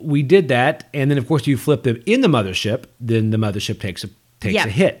 So we did that, and then of course you flip them in the mothership. Then the mothership takes Yep. a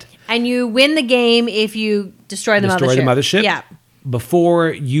hit. And you win the game if you destroy the mothership. Yeah. before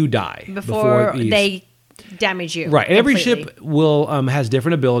you die. Before these- they damage you. Right, and every completely. ship will has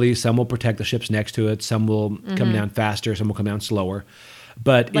different abilities. Some will protect the ships next to it. Some will come down faster. Some will come down slower.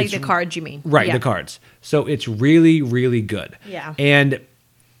 But Like it's, the cards, you mean? right? Yeah. The cards. So it's really, really good. Yeah. And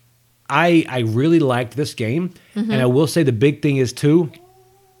I really liked this game, and I will say the big thing is too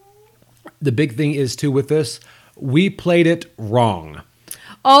with this, we played it wrong.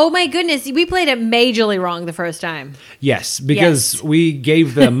 Oh my goodness, we played it majorly wrong the first time. Yes, because Yes. we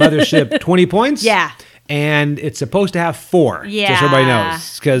gave the mothership 20 points. Yeah. And it's supposed to have 4. Yeah. Just so everybody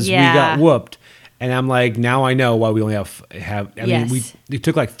knows. Because Yeah. we got whooped. And I'm like, now I know why we only have I Yes. mean, we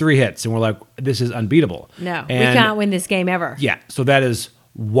took like 3 hits, and we're like, this is unbeatable. No, we And can't win this game ever. yeah, so that is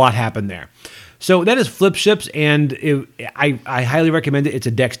what happened there. So that is Flip Ships, and I highly recommend it. It's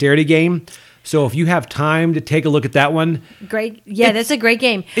a dexterity game. So if you have time to take a look at that one, Great. Yeah, that's a great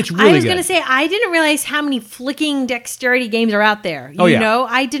game. it's really I was good. going to say, I didn't realize how many flicking dexterity games are out there. Oh, yeah. You know,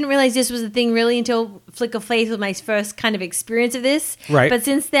 I didn't realize this was a thing really until Flick of Faith was my first kind of experience of this. Right. But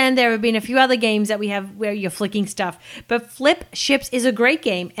since then, there have been a few other games that we have where you're flicking stuff. But Flip Ships is a great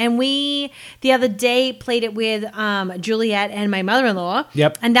game. And we, the other day, played it with Juliet and my mother-in-law.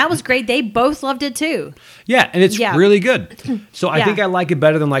 Yep. And that was great. They both loved it too. Yeah, and it's Yeah. really good. So I Yeah. think I like it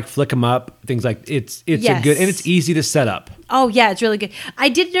better than like Flick 'em Up, things like it's a Yes. good, and it's easy to set up. Oh, yeah, it's really good. I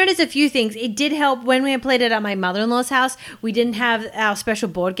did notice a few things. It did help when we had played it at my mother-in-law's house. We didn't have our special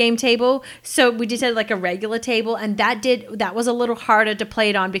board game table, so we just had like a regular table, and that was a little harder to play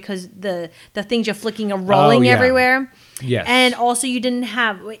it on because the things you're flicking are rolling yeah. everywhere. Yes. And also you didn't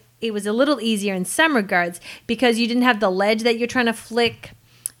have, it was a little easier in some regards because you didn't have the ledge that you're trying to flick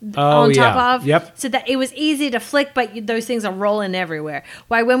on top yeah. of. Yep. So that it was easy to flick, but those things are rolling everywhere.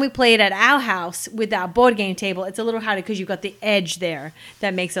 Why when we play it at our house with our board game table, it's a little harder because you've got the edge there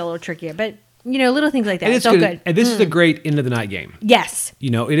that makes it a little trickier. But, little things like that. And It's all good. And this is a great end of the night game. Yes.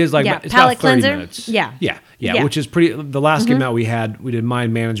 It is like Yeah, it's palate about 30 cleanser. minutes. Yeah. Yeah, which is pretty. The last game that we did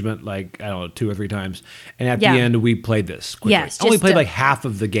mind management like, I don't know, 2 or 3 times. And at Yeah. the end, we played this quickly. Yes, Only just played to- like half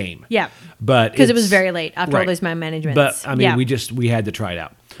of the game. Yeah. But Because it was it's- very late after all right. those mind managements. But I mean, Yeah. we had to try it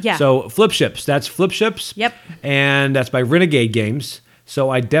out. Yeah. So Flip Ships, that's Flip Ships. Yep. And that's by Renegade Games. So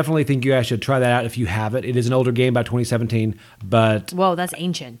I definitely think you guys should try that out if you have it. It is an older game by 2017, but Whoa, that's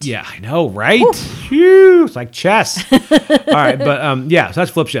ancient. yeah, I know, right? Phew, it's like chess. All right, but so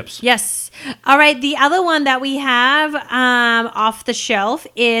that's Flip Ships. Yes. All right. The other one that we have off the shelf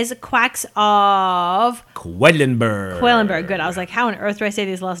is Quacks of Quedlinburg. Good. I was like, how on earth do I say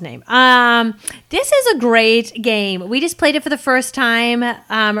this last name? This is a great game. We just played it for the first time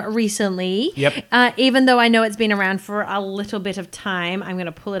recently. Yep. Even though I know it's been around for a little bit of time, I'm going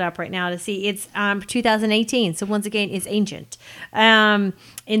to pull it up right now to see. It's 2018. So once again, it's ancient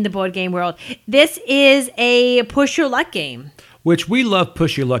in the board game world. This is a push your luck game. Which we love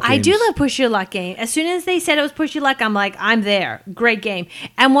push your luck games. I do love push your luck game. As soon as they said it was push your luck, I'm like, I'm there. Great game.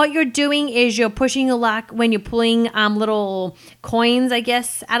 And what you're doing is you're pushing your luck when you're pulling little coins, I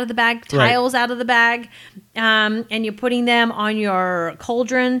guess, out of the bag, tiles out of the bag, and you're putting them on your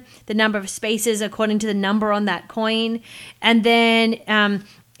cauldron, the number of spaces according to the number on that coin. And then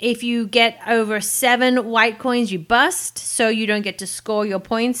if you get over 7 white coins, you bust, so you don't get to score your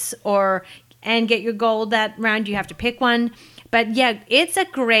points and get your gold that round. You have to pick one. But yeah, it's a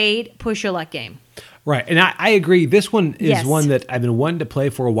great push your luck game. Right. And I agree. This one is Yes. one that I've been wanting to play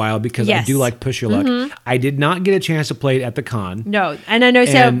for a while because I Yes. do like push your luck. I did not get a chance to play it at the con. No, and I know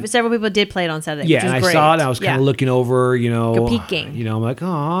And- several people did play it on Saturday. Yeah, which is and I great. saw it and I was kind of looking over, Go peeking. I'm like,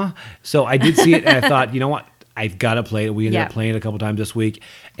 aw. So I did see it and I thought, you know what? I've got to play it. We ended up playing it a couple times this week.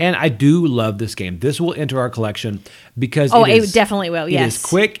 And I do love this game. This will enter our collection because it definitely will, It yes. is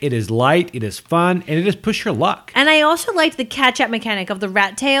quick, it is light, it is fun, and it is push your luck. And I also liked the catch-up mechanic of the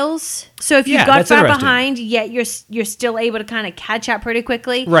rat tails. So if you Yeah, got that's far interesting. behind, yet you're still able to kind of catch up pretty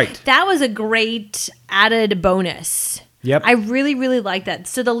quickly. Right. That was a great added bonus. Yep. I really, really like that.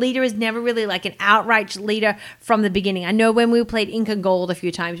 So the leader is never really like an outright leader from the beginning. I know when we played Inca Gold a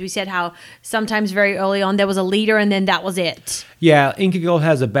few times, we said how sometimes very early on there was a leader and then that was it. Yeah, Inca Gold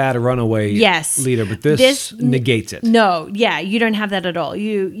has a bad runaway leader, but this negates it. No, yeah, you don't have that at all.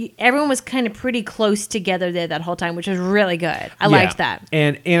 Everyone was kind of pretty close together there that whole time, which was really good. I liked that.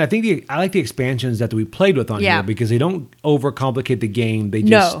 And I think I like the expansions that we played with on here because they don't overcomplicate the game. They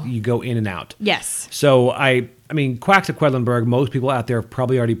just you go in and out. Yes. So I mean, Quacks of Quedlinburg, most people out there have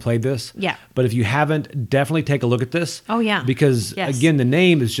probably already played this. Yeah. But if you haven't, definitely take a look at this. Oh, yeah. Because, Yes. again, the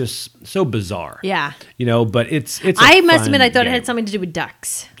name is just so bizarre. Yeah. But it's I must admit, I thought it game. had something to do with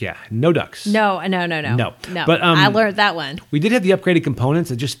ducks. Yeah, no ducks. No. No. But But, I learned that one. We did have the upgraded components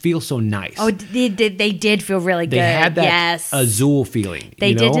that just feel so nice. Oh, they did feel really good. They had that yes. Azul feeling.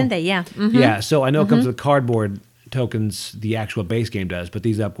 They did, didn't they? Yeah. Mhm. Yeah, so I know it comes with cardboard tokens, the actual base game does, but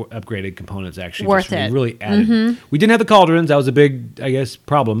these upgraded components actually Worth just it. really added. We didn't have the cauldrons. That was a big, I guess,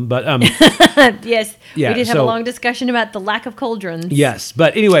 problem. But Yes. Yeah, we did have a so- long discussion about the lack of cauldrons. yes.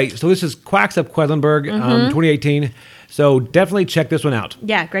 But anyway, so this is Quacks of Quedlinburg, 2018. So definitely check this one out.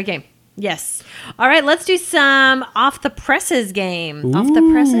 Yeah, great game. Yes. All right, let's do some off the presses game. Off the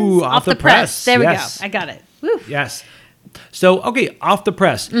presses? Ooh, off the press. There we Yes. go. I got it. Woo. Yes. So, okay, off the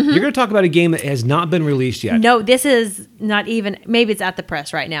press. You're going to talk about a game that has not been released yet. No, this is not even, maybe it's at the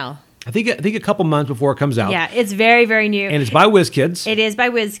press right now. I think a couple months before it comes out. Yeah, it's very, very new. And it's by WizKids. It is by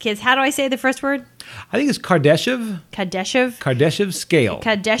WizKids. How do I say the first word? I think it's Kardashev. Kardashev Scale. is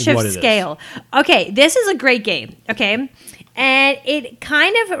what Kardashev it is. Scale. Okay, this is a great game. Okay. And it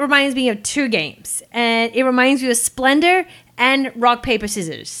kind of reminds me of 2 games. And it reminds me of Splendor and Rock, Paper,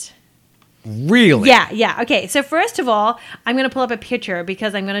 Scissors. Really? Yeah. Okay, so first of all, I'm going to pull up a picture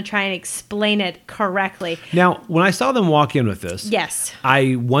because I'm going to try and explain it correctly. Now, when I saw them walk in with this, Yes.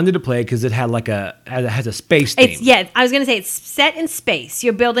 I wanted to play it because it had it has a space theme. I was going to say it's set in space.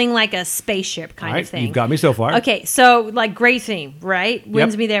 You're building like a spaceship kind All right, of thing. you've got me so far. Okay, so like great theme, right?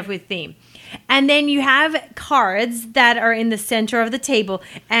 Wins Yep. me there with theme. And then you have cards that are in the center of the table,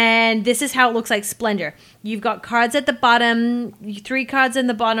 and this is how it looks like Splendor. You've got cards at the bottom, 3 cards in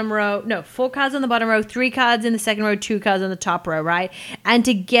the bottom row, 4 cards in the bottom row, 3 cards in the second row, 2 cards in the top row, right? And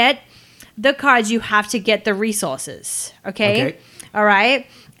to get the cards, you have to get the resources, okay? All right?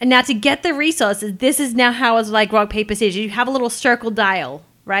 And now to get the resources, this is now how it's like rock, paper, scissors. You have a little circle dial,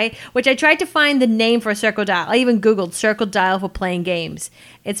 right? Which I tried to find the name for a circle dial. I even Googled circle dial for playing games.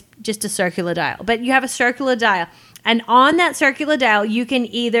 It's just a circular dial. But you have a circular dial. And on that circular dial, you can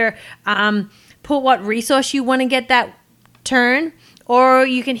either put what resource you want to get that turn, or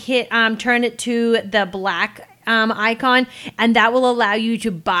you can hit turn it to the black icon, and that will allow you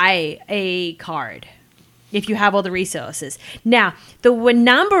to buy a card if you have all the resources. Now, the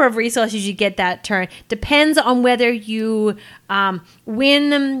number of resources you get that turn depends on whether you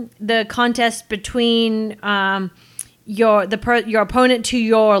win the contest between your opponent to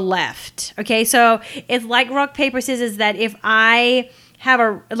your left. Okay, so it's like rock, paper, scissors that if I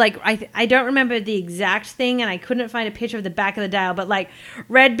have I don't remember the exact thing, and I couldn't find a picture of the back of the dial, but like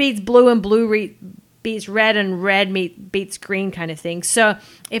red beats blue and blue beats red and red beats green kind of thing. So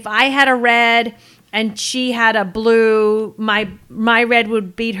if I had a red and she had a blue, my red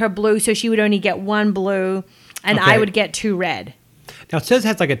would beat her blue, so she would only get 1 blue, and I would get 2 red. Now, it says it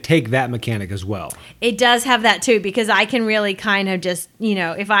has like a take that mechanic as well. It does have that too, because I can really kind of just,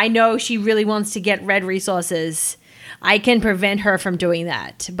 if I know she really wants to get red resources, I can prevent her from doing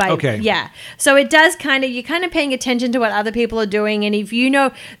that. Yeah. So it does you're kind of paying attention to what other people are doing, and if you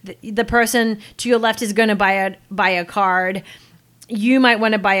know the person to your left is going to buy a card, you might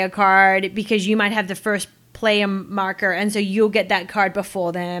want to buy a card because you might have the first play marker, and so you'll get that card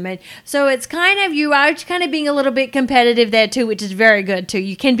before them. And so it's you are kind of being a little bit competitive there too, which is very good too.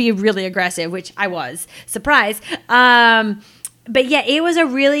 You can be really aggressive, which I was. Surprise. But yeah, it was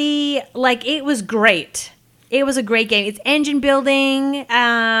it was great. It was a great game. It's engine building,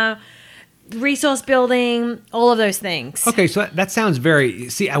 resource building, all of those things. Okay, so that sounds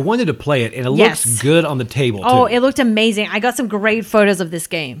I wanted to play it, and it looks good on the table, too. Oh, it looked amazing. I got some great photos of this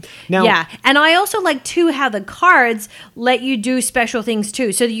game. Now, yeah, and I also like, too, how the cards let you do special things,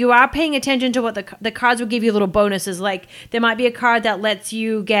 too. So you are paying attention to what the cards will give you little bonuses. Like, there might be a card that lets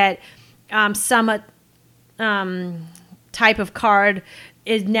you get some type of card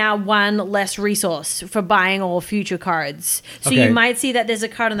is now 1 less resource for buying all future cards. So you might see that there's a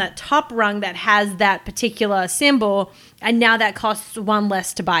card on that top rung that has that particular symbol, and now that costs 1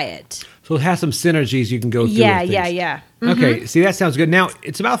 less to buy it. So it has some synergies you can go through. Yeah. Mm-hmm. Okay, see, that sounds good. Now,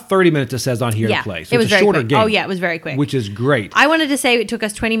 it's about 30 minutes, it says on here to play. So it's a shorter game. Oh, yeah, it was very quick. Which is great. I wanted to say it took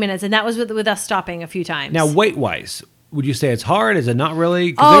us 20 minutes, and that was with us stopping a few times. Now, weight-wise, would you say it's hard? Is it not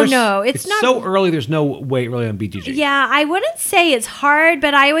really? Oh, no. It's not. So early, there's no weight really on BGG. Yeah, I wouldn't say it's hard,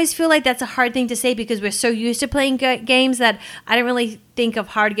 but I always feel like that's a hard thing to say because we're so used to playing games that I don't really think of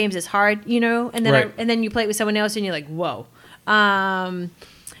hard games as hard, And then and then you play it with someone else and you're like, whoa.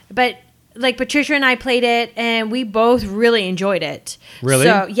 But like Patricia and I played it, and we both really enjoyed it. Really?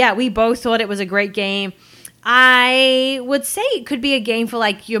 So, yeah, we both thought it was a great game. I would say it could be a game for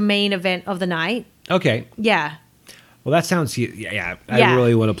like your main event of the night. Okay. Yeah. Well, that sounds, I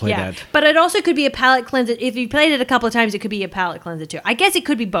really want to play that. But it also could be a palate cleanser. If you played it a couple of times, it could be a palate cleanser too. I guess it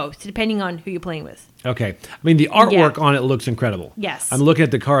could be both, depending on who you're playing with. Okay. I mean, the artwork on it looks incredible. Yes. I'm looking at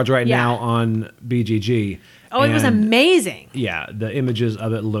the cards right now on BGG. Oh, it was amazing. Yeah, the images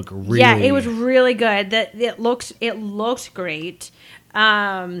of it look really... Yeah, it was really good. It looks great.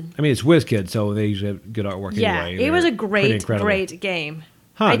 I mean, it's WizKids, so they usually have good artwork anyway. Yeah, it was a great game.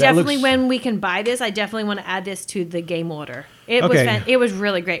 Huh, when we can buy this, I definitely want to add this to the game order. It was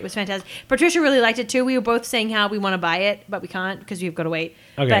really great. It was fantastic. Patricia really liked it too. We were both saying how we want to buy it, but we can't because we've got to wait.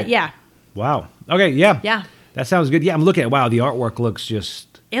 Okay. But yeah. Wow. Okay, yeah. Yeah. That sounds good. Yeah, I'm looking at, the artwork looks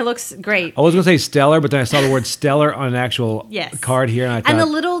just... It looks great. I was going to say stellar, but then I saw the word stellar on an actual card here. And I thought...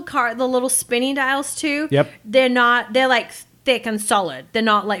 And the little spinning dials too. Yep. They're like thick and solid. They're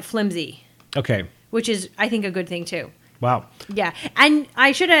not like flimsy. Okay. Which is, I think, a good thing too. Wow. Yeah. And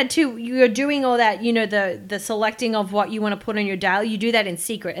I should add too, you're doing all that, the selecting of what you want to put on your dial. You do that in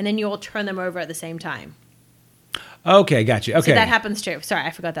secret, and then you all turn them over at the same time. Okay, gotcha. Okay. So that happens too. Sorry,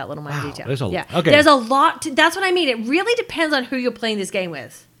 I forgot that little minor detail. There's There's a lot. That's what I mean. It really depends on who you're playing this game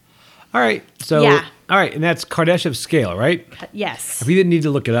with. All right. So All right, and that's Kardashev scale, right? Yes. If you didn't need to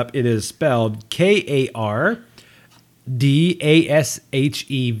look it up, it is spelled Kardashev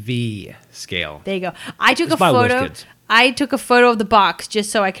scale. There you go. I took It's a by photo. WizKids. I took a photo of the box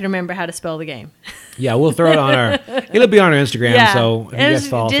just so I could remember how to spell the game. Yeah, we'll throw it on it'll be on our Instagram, so if you guys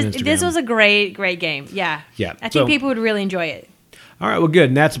follow us on Instagram. This was a great game. Yeah. Yeah, I think so- people would really enjoy it. All right, well, good.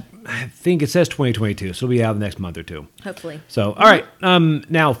 And I think it says 2022, so it'll be out the next month or two. Hopefully. So, all right.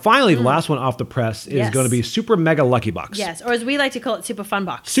 Now, finally, the last one off the press is Yes. going to be Super Mega Lucky Box. Yes, or as we like to call it, Super Fun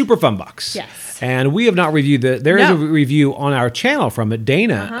Box. Super Fun Box. Yes. And we have not reviewed there is No. a review on our channel from it.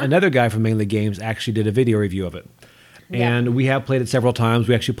 Dana, another guy from Mainly Games, actually did a video review of it. Yep. And we have played it several times.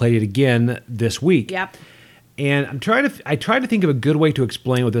 We actually played it again this week. Yep. And I tried to think of a good way to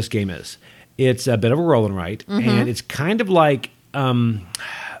explain what this game is. It's a bit of a roll and write, and it's kind of like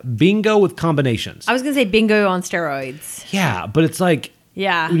bingo with combinations. I was going to say bingo on steroids. Yeah, but it's like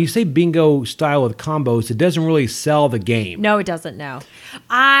Yeah. when you say bingo style with combos, it doesn't really sell the game. No, it doesn't. No,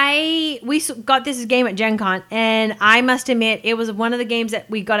 we got this game at Gen Con, and I must admit it was one of the games that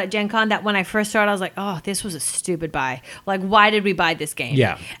we got at Gen Con that when I first started, I was like, "Oh, this was a stupid buy. Like, why did we buy this game?"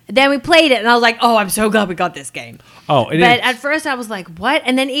 Yeah. Then we played it, and I was like, "Oh, I'm so glad we got this game." Oh, and but it's- at first I was like, "What?"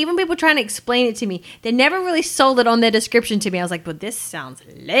 And then even people trying to explain it to me, they never really sold it on their description to me. I was like, "But this sounds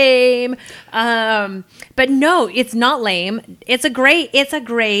lame." But no, it's not lame. It's a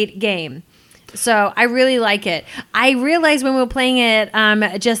great game. So I really like it. I realized when we were playing it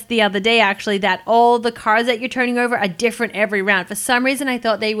just the other day, actually, that all the cards that you're turning over are different every round. For some reason, I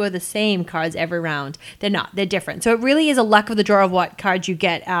thought they were the same cards every round. They're not. They're different. So it really is a luck of the draw of what cards you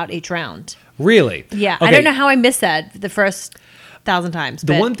get out each round. Really? Yeah. Okay. I don't know how I missed that the first 1,000 times.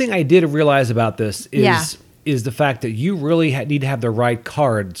 The but one thing I did realize about this Yeah. is the fact that you really need to have the right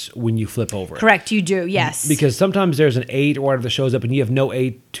cards when you flip over. Correct, you do, yes. Because sometimes there's an 8 or whatever that shows up and you have no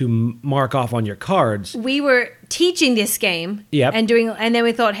 8 to mark off on your cards. we were teaching this game Yep. and then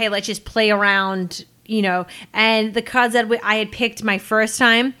we thought, hey, let's just play around, and the cards that I had picked my first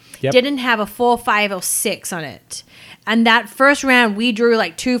time Yep. didn't have a 4, 5, or 6 on it. And that first round, we drew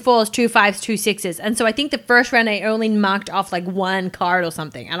like 2 4s, 2 5s, 2 6s. And so I think the first round, I only marked off like one card or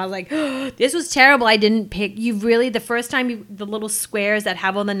something. And I was like, this was terrible. I didn't pick. The first time, the little squares that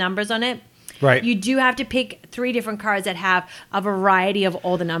have all the numbers on it, Right. you do have to pick 3 different cards that have a variety of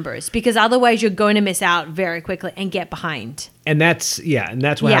all the numbers, because otherwise you're going to miss out very quickly and get behind. And that's what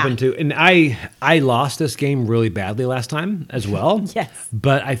Yeah. happened too. And I lost this game really badly last time as well. Yes.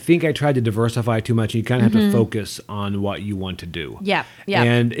 But I think I tried to diversify too much. You kind of have to focus on what you want to do. Yeah, yeah.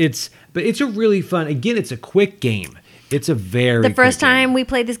 And it's a really fun. Again, it's a quick game. It's a very The first quick game. time we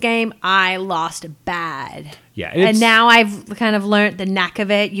played this game, I lost bad. Yeah, And it's- now I've kind of learned the knack of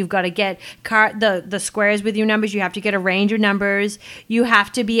it. You've got to get the squares with your numbers. You have to get a range of numbers. You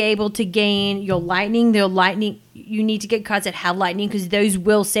have to be able to gain your lightning. You need to get cards that have lightning, because those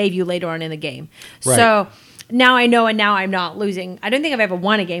will save you later on in the game. Right. So now I know, and now I'm not losing. I don't think I've ever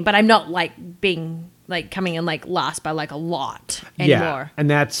won a game, but I'm not coming in like last by like a lot anymore. Yeah, and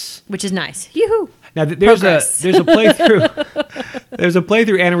that's Which is nice. Yoo-hoo. now there's Progress. a playthrough. There's a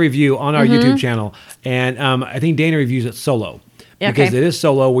playthrough and a review on our Mm-hmm. YouTube channel, and I think Dana reviews it solo. Okay. Because it is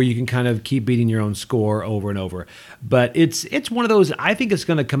solo, where you can kind of keep beating your own score over and over. But it's one of those. I think it's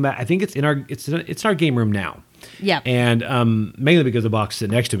going to come back. I think it's in our game room now. Yeah. And mainly because the box is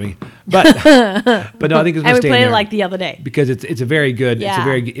sitting next to me. But no, I think it's going to And we stay in played it there like the other day. because it's a very good Yeah.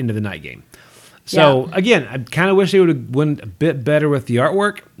 end of the night game. So again, I kind of wish they would have went a bit better with the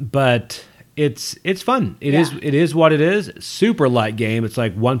artwork, but it's fun. It is what it is. Super light game. It's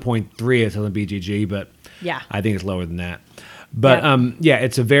like 1.3 it's on the BGG, but Yeah. I think it's lower than that. But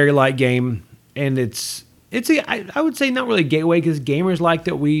it's a very light game, and I would say not really a gateway, because gamers like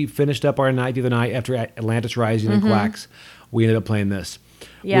that. We finished up our night the other night after Atlantis Rising and Quacks. We ended up playing this,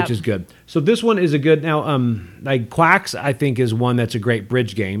 Yep. which is good. So this one is a good now. Like Quacks, I think is one that's a great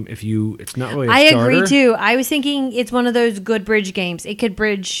bridge game. It's not really. I agree starter. too. I was thinking it's one of those good bridge games. It could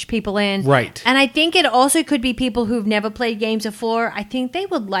bridge people in. Right. And I think it also could be people who've never played games before. I think they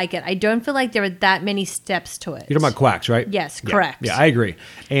would like it. I don't feel like there are that many steps to it. You're talking about Quacks, right? Yes, Yeah. correct. Yeah, I agree.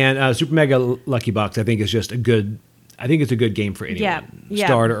 And Super Mega Lucky Box, I think is just a good. I think it's a good game for anyone, Yeah.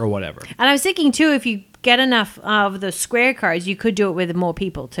 starter or whatever. And I was thinking too, if you get enough of the square cards, you could do it with more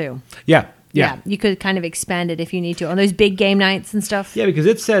people too. Yeah. You could kind of expand it if you need to on those big game nights and stuff. Yeah, because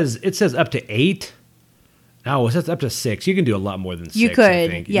it says up to 8. No, it says up to 6. You can do a lot more than 6. You I could,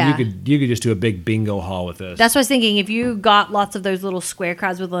 think. yeah. You could just do a big bingo hall with this. That's what I was thinking. If you got lots of those little square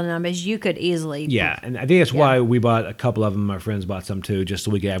cards with the numbers, you could easily. Yeah, and I think that's why we bought a couple of them. My friends bought some too, just so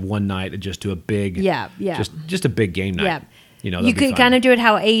we could have one night and just do a big. Yeah. Just a big game night. Yeah. You You could kind of do it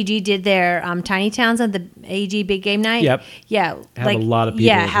how AEG did their Tiny Towns on the AEG Big Game Night. Yep. Yeah. Have a lot of people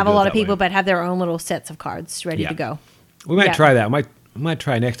Yeah, to have do a it lot of that people, way. but have their own little sets of cards ready to go. We might Yeah. try that. I might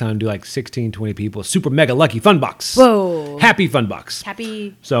try next time and do like 16, 20 people. Super mega lucky fun box. Whoa. Happy fun box.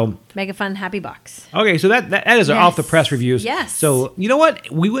 Happy, So, mega fun, happy box. okay, so that is our Yes. off the press reviews. Yes. So, you know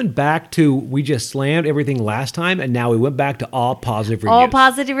what? We went back to, we just slammed everything last time, and now we went back to all positive reviews. All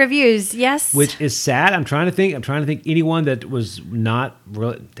positive reviews. Yes. Which is sad. I'm trying to think anyone that was not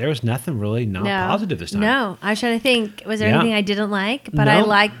really, there was nothing really not positive this time. No, I was trying to think. Was there Yeah. anything I didn't like? But I No.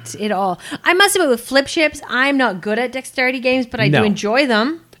 liked it all. I must admit, with flip chips, I'm not good at dexterity games, but I No. do enjoy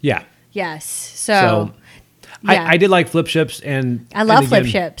them. Yeah. Yes. So, yeah. I did like flip chips, and I love and flip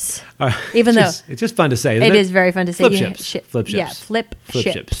again, chips. it's Even though just, it's just fun to say. Isn't it is very fun to say. Flip You- chips. Flip chips. Yeah, flip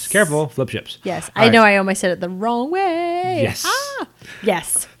chips. Careful, flip chips. Yes, All I know right. I almost said it the wrong way. Yes. Ah,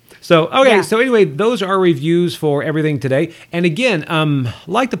 yes. So, okay. Yeah. So anyway, those are our reviews for everything today. And again,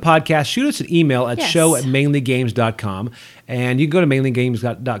 like the podcast, shoot us an email at Yes. show@mainlygames.com. And you can go to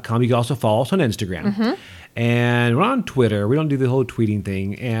mainlygames.com. You can also follow us on Instagram. Mm-hmm. And we're on Twitter. We don't do the whole tweeting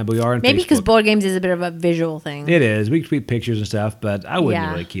thing, but we are on Maybe because Facebook. board games is a bit of a visual thing. It is. We tweet pictures and stuff, but I wouldn't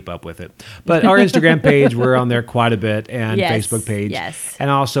Yeah. really keep up with it. But our Instagram page, we're on there quite a bit, and Yes, Facebook page. yes. And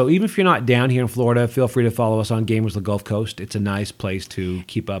also, even if you're not down here in Florida, feel free to follow us on Gamers of the Gulf Coast. It's a nice place to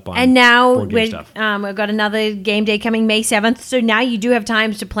keep up on And now board game stuff. we've got another game day coming May 7th. So now you do have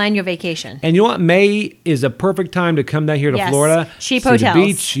times to plan your vacation. And you know what? May is a perfect time to come down here to Yes. Florida. Cheap see hotels. the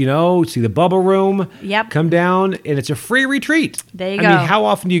beach, see the bubble room. Yep. Come down, and it's a free retreat. There you I go. mean, how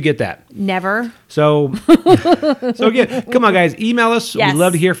often do you get that? Never. So, so again, come on, guys, email us. Yes. We'd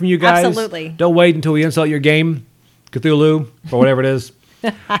love to hear from you guys. Absolutely. Don't wait until we insult your game, Cthulhu, or whatever it is.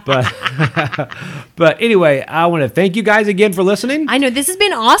 But, but anyway, I want to thank you guys again for listening. I know this has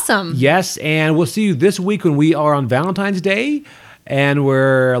been awesome. Yes, and we'll see you this week when we are on Valentine's Day, and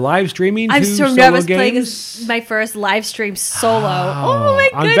we're live streaming. I'm 2 so solo nervous games. playing my first live stream solo. Oh my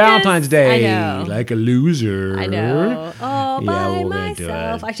on goodness. Valentine's Day, I know. like a loser. I know. Oh, Yeah, by we'll get into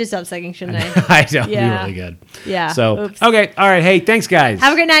myself. it. I should stop singing, shouldn't I? I know, Yeah. you're really good. Yeah. So, Oops. okay, all right. Hey, thanks, guys.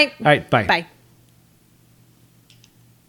 Have a great night. All right, bye. Bye.